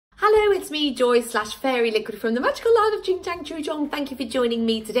it's me, Joy / Fairy Liquid from the magical land of JingJangJooJong. Thank you for joining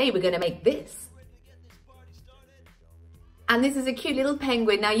me today. We're going to make this. And this is a cute little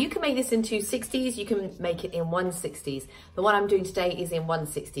penguin. Now you can make this in 260s, you can make it in 160s. The one I'm doing today is in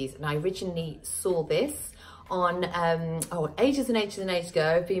 160s. And I originally saw this on, ages and ages and ages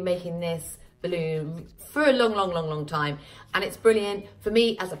ago. I've been making this balloon for a long time, and it's brilliant for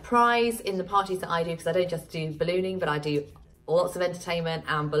me as a prize in the parties that I do, because I don't just do ballooning, but I do lots of entertainment,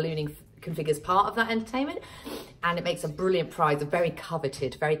 and ballooning configures part of that entertainment, and it makes a brilliant prize, very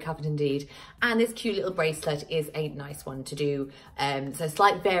coveted indeed. And this cute little bracelet is a nice one to do, so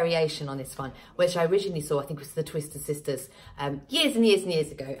slight variation on this one, which I originally saw, I think it was the Twista Sistas, years and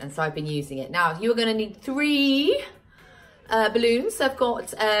years ago, and so I've been using it. Now you're going to need 3 balloons. So I've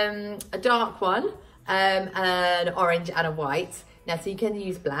got a dark one, an orange and a white. Now, so you can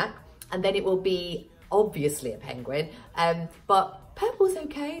use black, and then it will be obviously a penguin, but purple's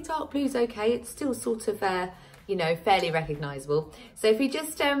okay, dark blue's okay. It's still sort of, you know, fairly recognizable. So if we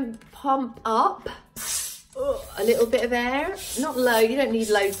just pump up a little bit of air, not low, you don't need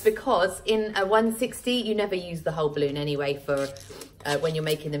loads, because in a 160, you never use the whole balloon anyway for when you're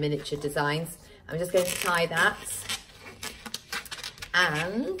making the miniature designs. I'm just going to tie that.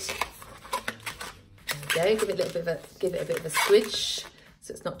 And there we go, give it a bit of a squish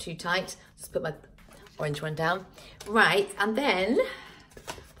so it's not too tight. Just put my orange one down. Right, and then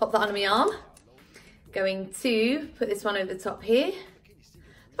pop that under my arm. Going to put this one over the top here.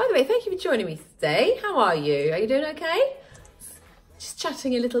 By the way, thank you for joining me today. How are you? Are you doing okay? Just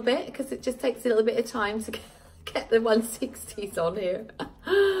chatting a little bit, because it just takes a little bit of time to get the 160s on here.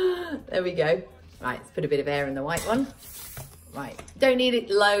 There we go. Right, let's put a bit of air in the white one. Right, don't need it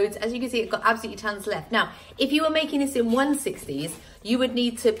loads. As you can see, it's got absolutely tons left. Now, if you were making this in 160s, you would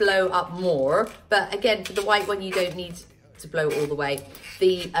need to blow up more. But again, for the white one, you don't need to blow all the way.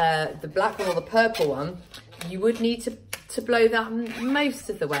 The black one or the purple one, you would need to blow that most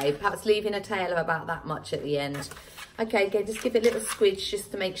of the way, perhaps leaving a tail of about that much at the end. Okay, again, just give it a little squidge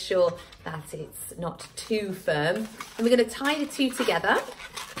just to make sure that it's not too firm. And we're going to tie the 2 together.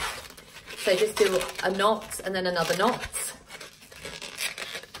 So just do a knot and then another knot.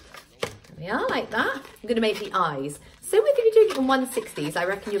 Yeah, like that. I'm going to make the eyes. So if you're doing it in 160s, I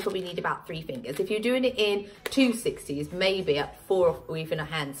reckon you'll probably need about 3 fingers. If you're doing it in 260s, maybe at 4 or even a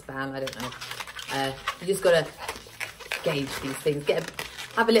hand span, I don't know. You just got to gauge these things.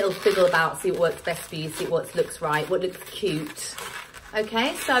 Have a little fiddle about, see what works best for you, see what looks right, what looks cute.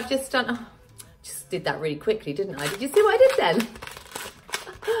 Okay, so I've just done, just did that really quickly, didn't I? Did you see what I did then?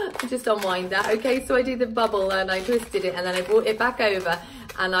 Just unwind that. Okay, so I do the bubble and I twisted it, and then I brought it back over,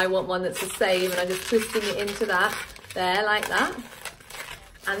 and I want one that's the same, and I'm just twisting it into that there, like that.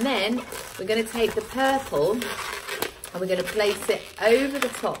 And then we're going to take the purple and we're going to place it over the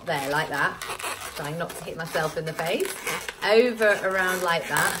top there, like that, trying not to hit myself in the face, over around like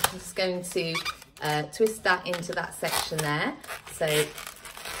that. I'm just going to twist that into that section there. So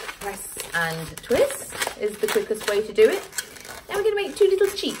press and twist is the quickest way to do it. Now we're going to make 2 little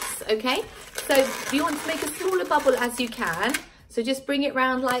cheeks, okay? So you want to make a smaller bubble as you can. So just bring it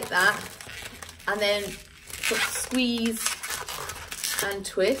round like that, and then squeeze and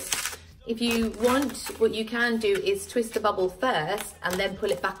twist. If you want, what you can do is twist the bubble first and then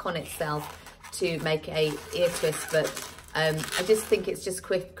pull it back on itself to make a ear twist. But I just think it's just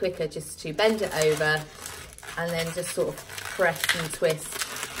quicker just to bend it over and then just sort of press and twist.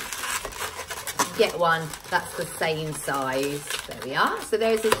 Get one that's the same size. There we are. So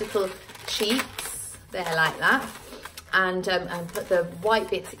there's these little cheeks there, like that, and put the white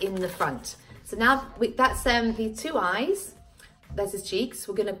bit in the front. So now that's the 2 eyes. There's his cheeks.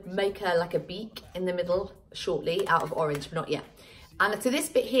 We're going to make like a beak in the middle shortly out of orange, but not yet. And so this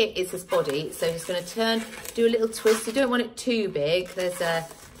bit here is his body. So just going to turn, do a little twist. You don't want it too big. There's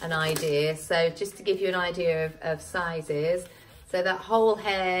an idea. So just to give you an idea of sizes. So that whole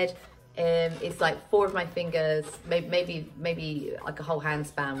head is like 4 of my fingers, maybe like a whole hand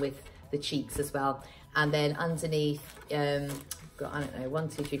span with the cheeks as well. And then underneath, got, I don't know, 1,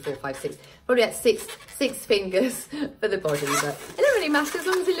 2, 3, 4, 5, 6, probably at six fingers for the body, but it don't really matter as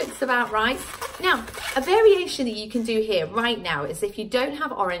long as it looks about right. Now, a variation that you can do here right now is if you don't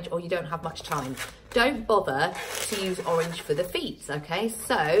have orange or you don't have much time, don't bother to use orange for the feet, okay?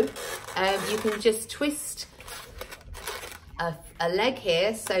 So you can just twist a leg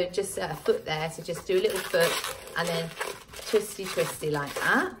here, so just a foot there, so just do a little foot and then twisty like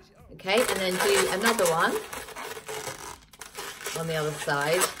that, okay? And then do another one on the other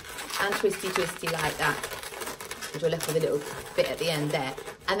side and twisty like that. You're left with a little bit at the end there,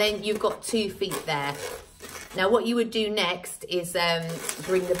 and then you've got 2 feet there. Now what you would do next is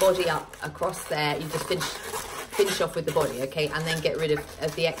bring the body up across there. You just finish off with the body, okay, and then get rid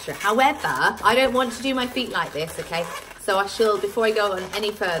of the extra. However, I don't want to do my feet like this, okay, so I shall, before I go on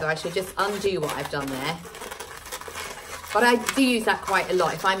any further, I should just undo what I've done there. But I do use that quite a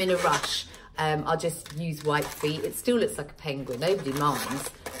lot. If I'm in a rush, I'll just use white feet. It still looks like a penguin. Nobody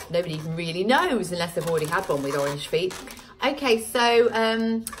minds. Nobody even really knows unless they've already had one with orange feet. Okay, so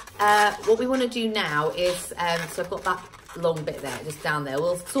what we want to do now is, so I've got that long bit there, just down there.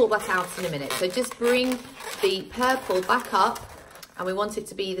 We'll sort that out in a minute. So just bring the purple back up, and we want it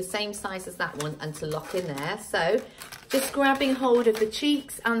to be the same size as that one and to lock in there. So just grabbing hold of the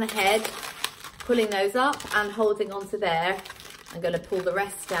cheeks and the head, pulling those up and holding onto there. I'm going to pull the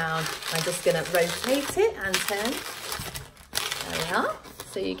rest down. I'm just going to rotate it and turn. There we are.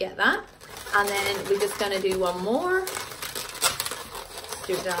 So you get that. And then we're just going to do one more.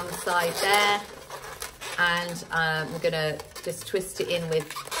 Do it down the side there. And we're going to just twist it in with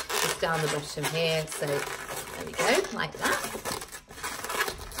just down the bottom here. So there we go, like that.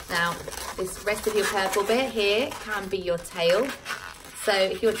 Now, this rest of your purple bit here can be your tail. So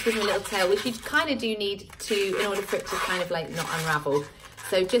if you want to give them a little tail, which you kind of do need to, in order for it to kind of like not unravel.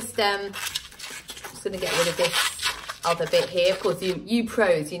 So just going to get rid of this other bit here. Of course, you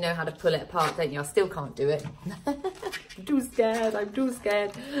pros, you know how to pull it apart, don't you? I still can't do it. I'm too scared, I'm too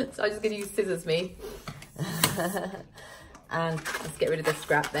scared. So I'm just going to use scissors me. And let's get rid of the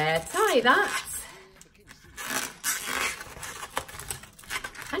scrap there. Tie that.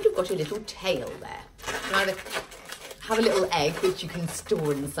 And you've got your little tail there. You either have a little egg which you can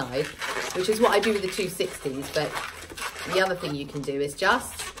store inside, which is what I do with the 260s, but the other thing you can do is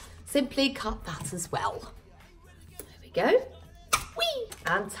just simply cut that as well. There we go. Whee!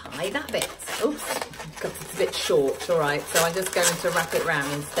 And tie that bit. Oops, because it's a bit short, all right, so I'm just going to wrap it round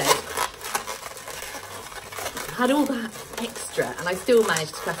instead. I had all that extra and I still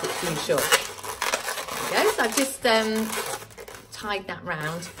managed to cut it too short. There we go, so I've just tied that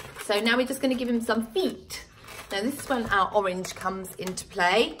round. So now we're just going to give him some feet. Now this is when our orange comes into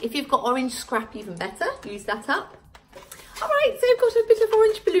play. If you've got orange scrap, even better, use that up. All right, so we've got a bit of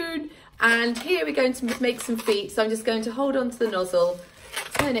orange balloon, and here we're going to make some feet. So I'm just going to hold on to the nozzle,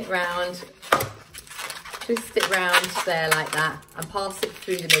 turn it round, twist it round there like that, and pass it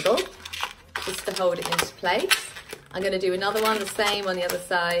through the middle, just to hold it into place. I'm going to do another one, the same on the other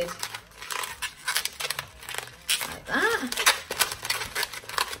side, like that.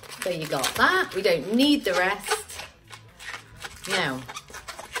 So you got that. We don't need the rest. Now,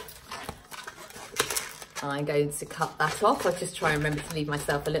 I'm going to cut that off. I'll just try and remember to leave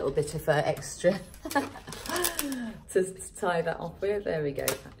myself a little bit of extra to tie that off with. There we go.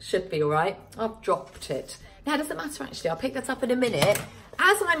 That should be all right. I've dropped it. Now, it doesn't matter actually. I'll pick that up in a minute.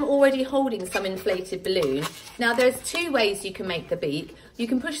 As I'm already holding some inflated balloon, now there's two ways you can make the beak. You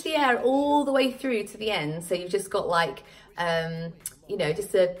can push the air all the way through to the end. So you've just got like, you know,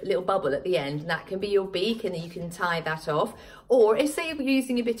 just a little bubble at the end, and that can be your beak, and then you can tie that off. Or if, say, you're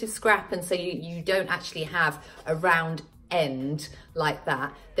using a bit of scrap and so you don't actually have a round end like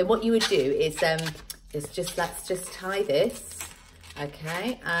that, then what you would do is let's just tie this,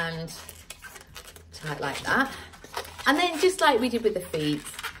 okay, and tie it like that. And then just like we did with the feet,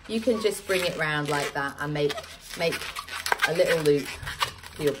 you can just bring it round like that and make a little loop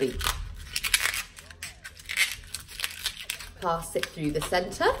for your beak. Pass it through the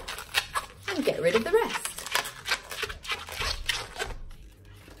centre and get rid of the rest.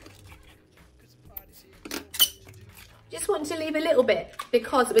 Just want to leave a little bit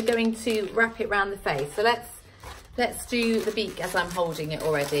because we're going to wrap it around the face. So let's do the beak as I'm holding it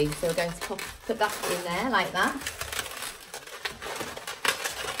already. So we're going to put that in there like that.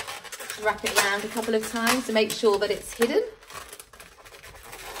 Wrap it around a couple of times to make sure that it's hidden.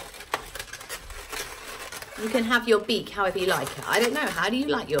 You can have your beak however you like it. I don't know, how do you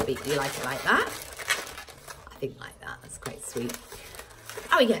like your beak? Do you like it like that? I think like that, that's quite sweet.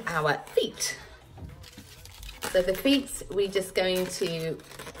 And we get our feet. So the feet, we're just going to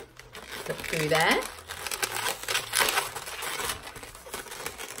put through there.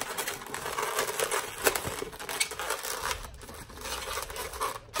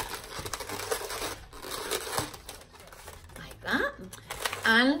 Like that.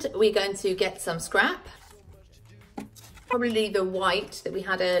 And we're going to get some scrap. Probably the white that we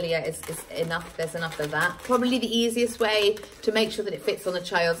had earlier is enough. There's enough of that. Probably the easiest way to make sure that it fits on a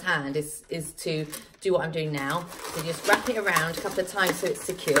child's hand is to do what I'm doing now. So just wrap it around a couple of times so it's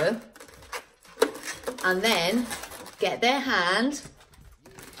secure. And then get their hand,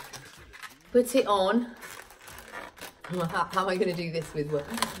 put it on, How am I going to do this with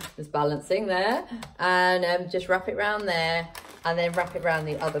just balancing there? And just wrap it around there and then wrap it around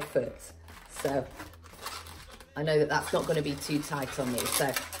the other foot. So I know that that's not going to be too tight on me.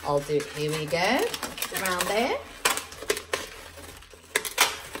 So I'll do it. Here we go. Around there.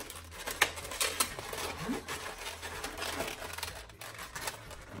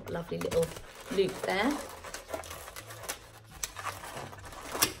 Lovely little loop there.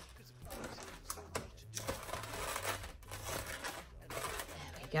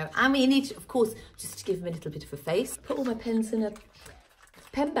 Go. And we need to, of course, just to give him a little bit of a face, put all my pens in a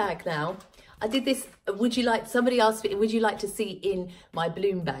pen bag now. I did this, somebody asked me, would you like to see in my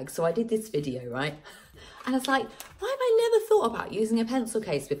balloon bag? So I did this video, right? And I was like, why have I never thought about using a pencil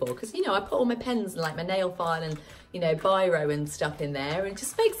case before? Because, you know, I put all my pens and like my nail file and, you know, biro and stuff in there. And it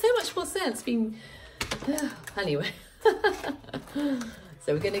just makes so much more sense being, anyway. So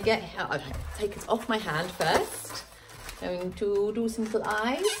we're going to take it off my hand first. Going to do some little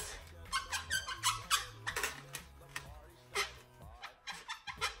eyes.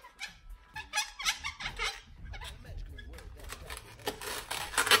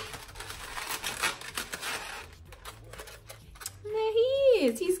 And there he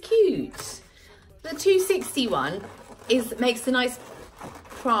is, he's cute. The 260 one makes a nice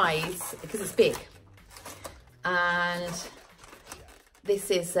prize because it's big. And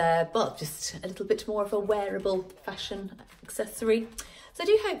this is, well, just a little bit more of a wearable fashion accessory. So I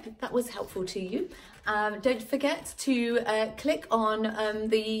do hope that was helpful to you. Don't forget to click on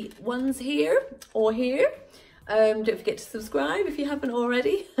the ones here or here. Don't forget to subscribe if you haven't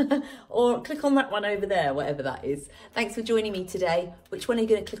already. Or click on that one over there, whatever that is. Thanks for joining me today. Which one are you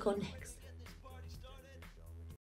going to click on next?